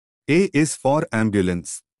A is for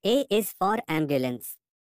ambulance. A is for ambulance.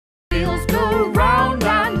 Wheels go round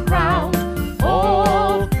and round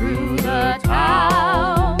all through the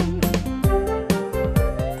town.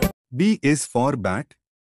 B is for bat.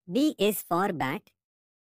 B is for bat.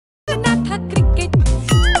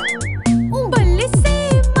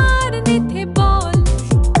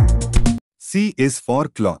 C is for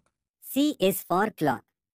clock. C is for clock.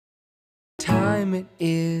 Time it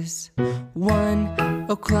is 1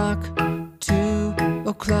 o'clock, 2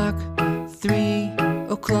 o'clock, 3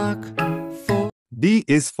 o'clock, 4. D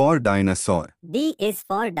is for dinosaur. D is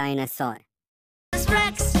for dinosaur.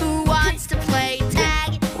 Rex, who wants to play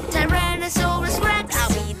tag? Tyrannosaurus Rex, I'll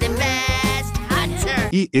be the best hunter.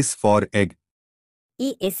 E is for egg.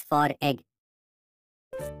 E is for egg.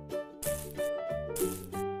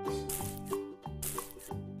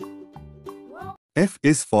 F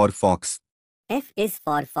is for fox. F is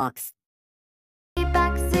for fox. Be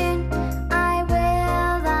back soon. I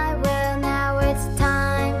will. Now it's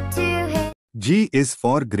time to hit. G is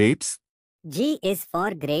for grapes. G is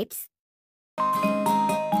for grapes.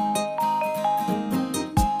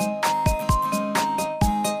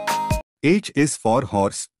 H is for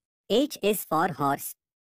horse. H is for horse.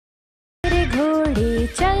 मेरे घोड़े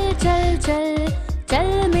चल चल चल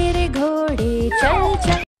चल मेरे घोड़े चल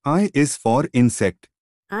चल. I is for insect.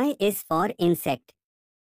 I is for insect.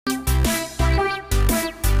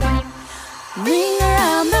 Ring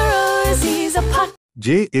around the rosies, a pot.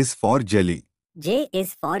 J is for jelly. J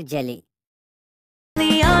is for jelly.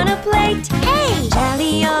 Jelly on a plate, hey!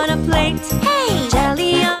 Jelly on a plate, hey!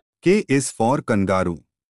 Jelly on. K is for kangaroo.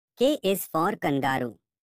 K is for kangaroo.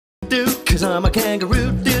 Cause I'm a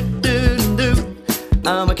kangaroo,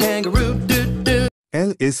 I'm a kangaroo,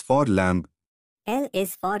 L is for lamb. L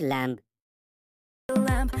is for lamb.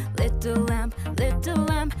 Little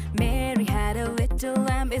lamb, Mary had a little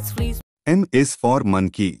lamb, its fleece. M is for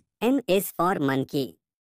monkey. M is for monkey.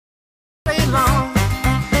 Come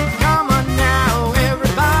on now,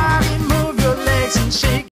 everybody move your legs and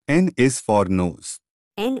shake. N is for nose.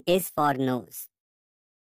 N is for nose.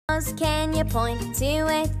 Can you point to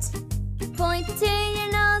it? Point to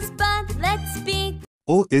your nose, but let's be.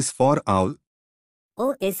 O is for owl.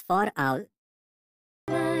 O is for owl.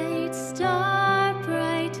 Bright star,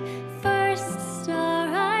 bright, first star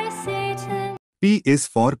I see to. P is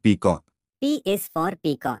for peacock. P is for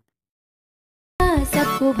peacock.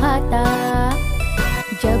 सबको भाता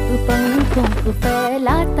जब पंखों को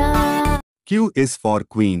फैलाता. Q is for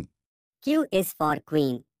queen. Q is for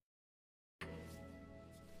queen.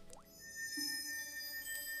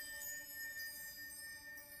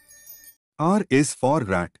 R is for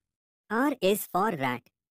rat. R is for rat.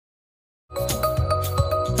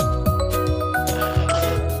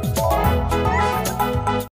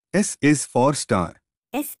 S is for star.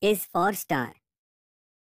 S is for star.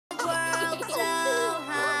 World so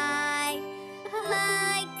high,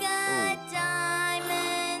 like a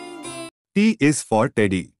diamond. T is for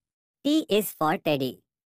teddy. T is for teddy.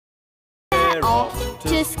 Off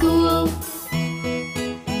to school.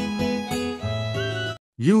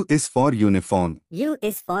 U is for uniform. U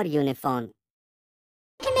is for uniform.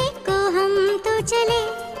 लिखने को हम तो चले.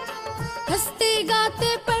 हंसते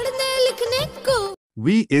गाते पढ़ने लिखने को.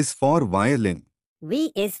 V is for violin.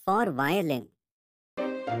 V is for violin.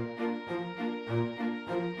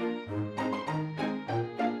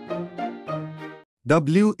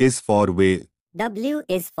 W is for whale. W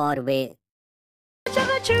is for whale.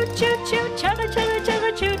 Choo choo choo,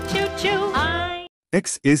 choo choo choo.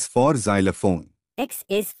 X is for xylophone. X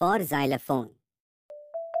is for xylophone.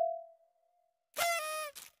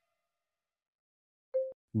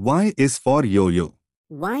 Y is for yo-yo.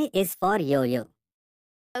 Y is for yo-yo.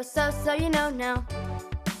 So you know now.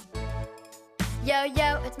 Yo,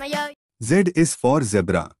 it's my yo. Z is for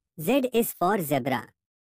zebra. Z is for zebra.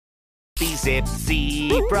 Zip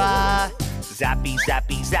zebra, zappy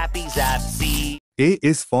zappy zappy zap zee. A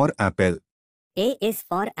is for apple. A is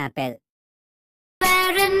for apple.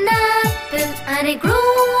 We're an apple and I grew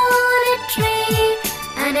on a tree,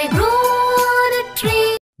 and I grew on a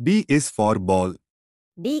tree. B is for ball.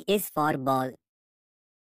 B is for ball.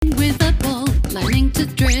 With a ball, learning to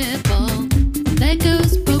dribble. There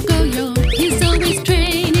goes Pocoyo, he's always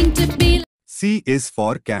training to be. C is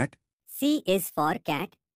for cat. C is for cat.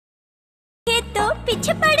 ये तो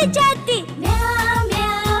पीछे पड़ जाती. म्याऊ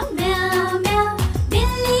म्याऊ म्याऊ म्याऊ,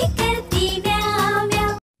 बिल्ली करती म्याऊ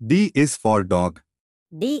म्याऊ. D is for dog.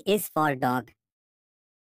 D is for dog.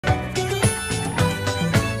 There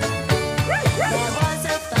was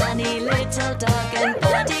a funny little dog and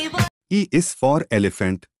Buddy was. E is for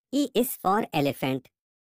elephant. E is for elephant.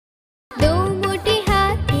 दो मोटे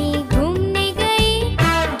हाथी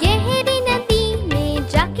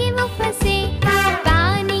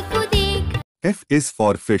F is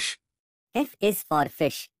for fish. F is for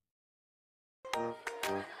fish.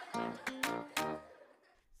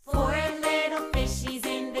 Four little fishies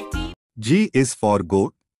in the deep. G is for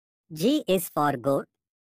goat. G is for goat.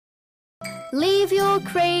 Leave your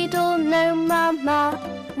cradle, no mama.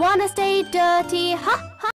 Wanna stay dirty, ha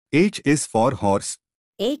ha. H is for horse.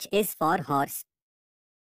 H is for horse.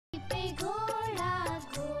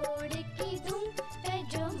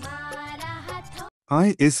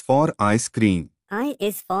 I is for ice cream. I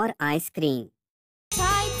is for ice cream.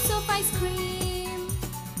 Types of ice cream.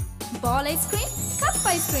 Ball ice cream, cup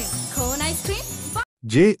ice cream, cone ice cream.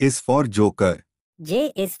 J is for joker.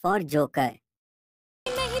 J is for joker.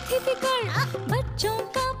 नहीं थी फिकर, बच्चों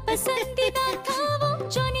का पसंदीदा था वो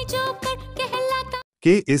Johnny joker कहलाता. K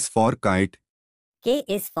is for kite. K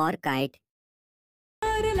is for kite.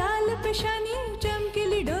 और लाल पेशानी,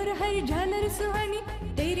 चमकीली डोर हर झालर सुहानी,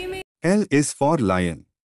 तेरी में. L is for lion.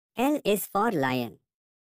 L is for lion.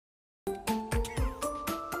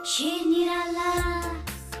 शेर निराला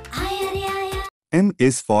आया रे आया. M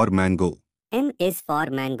is for mango. M is for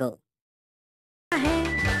mango.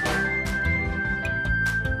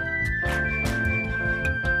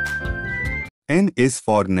 N is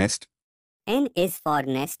for nest. N is for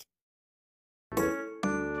nest.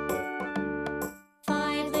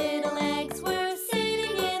 Five little eggs were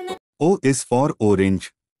sitting in the. O is for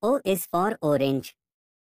orange. O is for orange.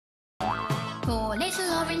 Four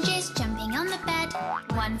little oranges jumping on the bed.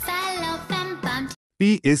 One fell off and bumped.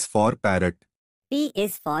 P is for parrot. P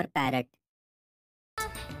is for parrot.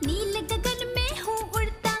 नील गगन में हूँ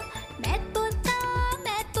उड़ता. मैं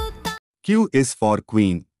तोता. Q is for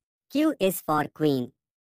queen. Q is for queen.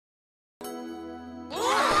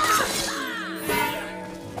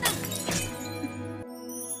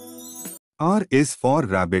 R is for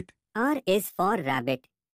rabbit. R is for rabbit.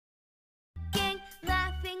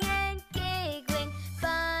 Laughing and giggling.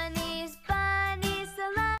 Bunnies, bunnies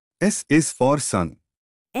alive. S is for sun.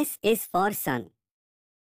 S is for sun.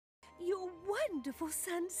 Your wonderful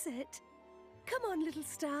sunset. Come on, little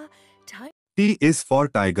star. Time. T is for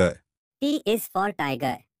tiger. T is for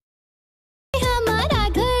tiger. हमारा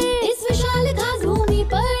घर इस विशाल घास भूमि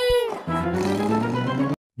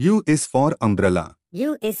पर. U is for umbrella.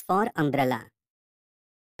 U is for umbrella.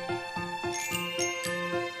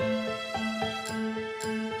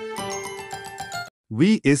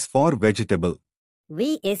 V is for vegetable.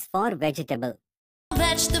 V is for vegetable.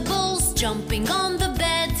 Vegetables jumping on the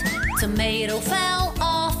bed. Tomato fell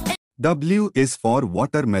off. W is for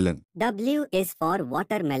watermelon. W is for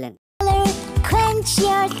watermelon. Quench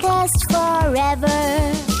your thirst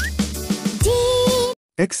forever. D.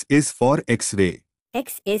 X is for X-ray.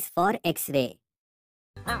 X is for X-ray.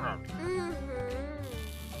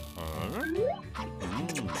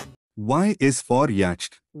 Y is for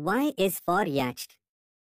yacht. Y is for yacht.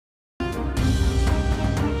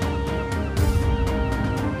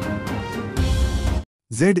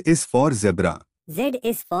 Z is for zebra. Z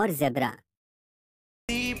is for zebra.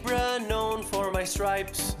 Zebra known for my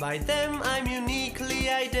stripes. By them I'm uniquely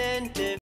identified.